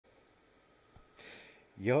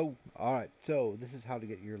Yo, alright, so this is how to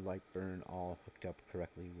get your Lightburn all hooked up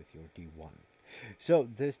correctly with your D1. So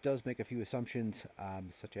this does make a few assumptions,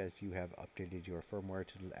 such as you have updated your firmware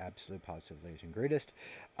to the absolute positive latest and greatest.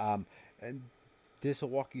 And this will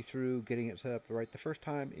walk you through getting it set up right the first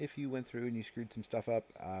time. If you went through and you screwed some stuff up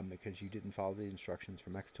because you didn't follow the instructions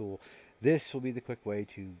from xTool, this will be the quick way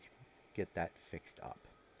to get that fixed up.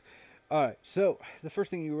 Alright, so the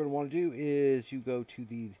first thing you're going to want to do is you go to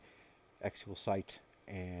the xTool site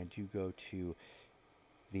and you go to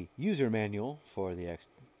the user manual for the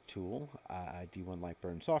xTool D1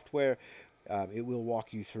 Lightburn software. It will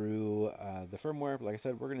walk you through the firmware. Like I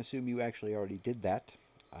said, we're going to assume you actually already did that,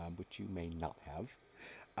 which you may not have.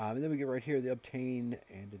 And then we get right here, the obtain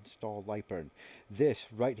and install Lightburn. This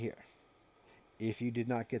right here. If you did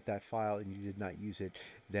not get that file and you did not use it,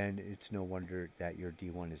 then it's no wonder that your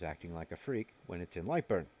D1 is acting like a freak when it's in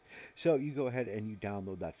Lightburn. So you go ahead and you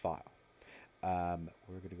download that file.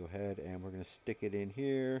 We're going to go ahead and we're going to stick it in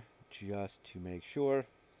here just to make sure.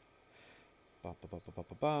 I'm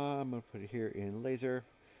going to put it here in laser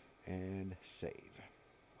and save.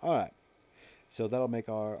 Alright, so that'll make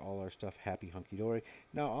all our stuff happy hunky-dory.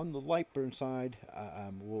 Now on the Lightburn side,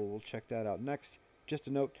 we'll check that out next. Just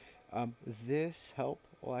a note, this help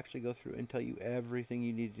will actually go through and tell you everything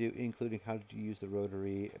you need to do, including how to use the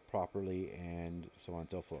rotary properly and so on and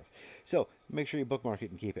so forth. So make sure you bookmark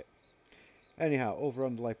it and keep it. Anyhow, over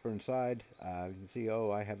on the Lightburn side, you can see,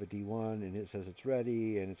 oh, I have a D1 and it says it's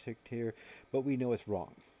ready and it's hooked here, but we know it's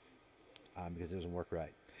wrong because it doesn't work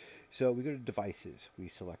right. So we go to devices,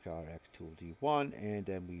 we select our xTool D1 and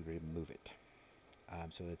then we remove it.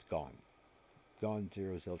 So it's gone. Gone,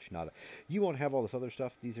 zero, zilch, nada. You won't have all this other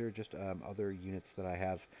stuff. These are just other units that I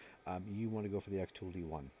have. You want to go for the xTool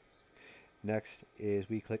D1. Next is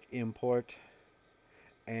we click import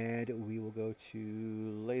and we will go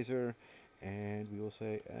to laser. And we will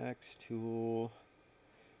say xTool,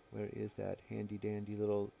 where is that handy dandy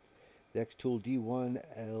little, the xTool D1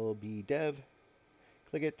 LB dev.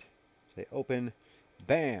 Click it, say open,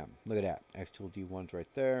 bam, look at that, xTool D1's right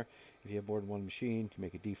there. If you have more than one machine, you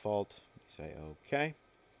make it default, say okay.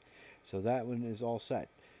 So that one is all set.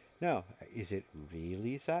 Now, is it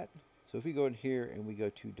really set? So if we go in here and we go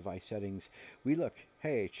to device settings, we look,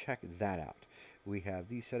 hey, check that out. We have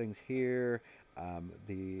these settings here.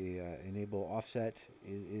 The enable offset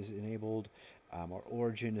is enabled. Our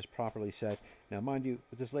origin is properly set. Now, mind you,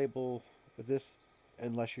 with this label, with this,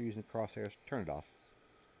 unless you're using crosshairs, turn it off.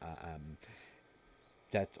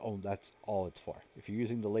 That's all it's for. If you're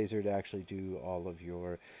using the laser to actually do all of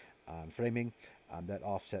your framing, that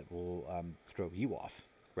offset will throw you off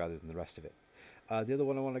rather than the rest of it. The other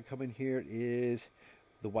one I want to come in here is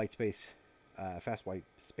the white space, fast white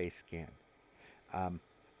space scan.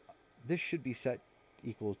 This should be set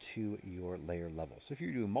equal to your layer level. So if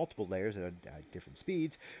you're doing multiple layers at different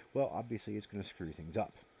speeds, well, obviously it's going to screw things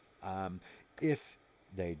up. If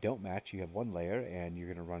they don't match, you have one layer and you're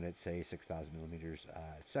going to run it, say, 6,000 millimeters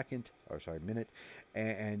minute,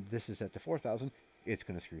 and this is set to 4,000, it's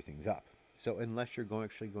going to screw things up. So unless you're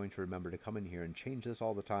actually going to remember to come in here and change this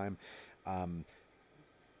all the time,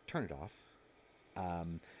 turn it off.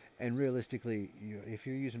 And realistically, if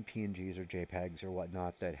you're using PNGs or JPEGs or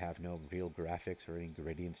whatnot that have no real graphics or any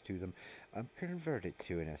gradients to them, convert it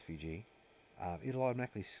to an SVG. It'll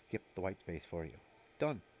automatically skip the white space for you.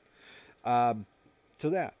 Done. So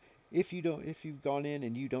that if you've gone in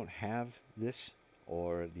and you don't have this,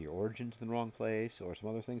 or the origin's in the wrong place, or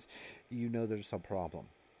some other things, you know there's some problem,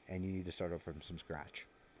 and you need to start over from scratch.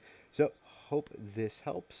 So hope this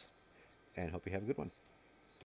helps, and hope you have a good one.